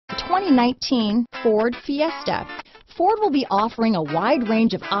2019 Ford Fiesta. Ford will be offering a wide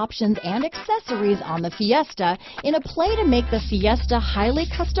range of options and accessories on the Fiesta in a play to make the Fiesta highly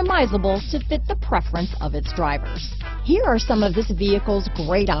customizable to fit the preference of its drivers. Here are some of this vehicle's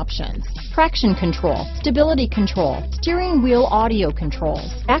great options: traction control, stability control, steering wheel audio controls,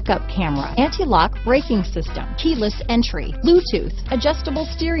 backup camera, anti-lock braking system, keyless entry, Bluetooth, adjustable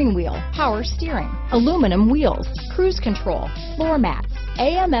steering wheel, power steering, aluminum wheels, cruise control, floor mats,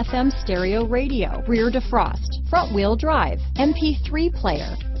 AM/FM stereo radio, rear defrost, front wheel drive, MP3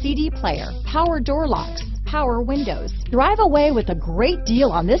 player, CD player, power door locks, power windows. Drive away with a great deal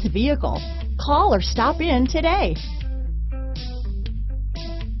on this vehicle. Call or stop in today.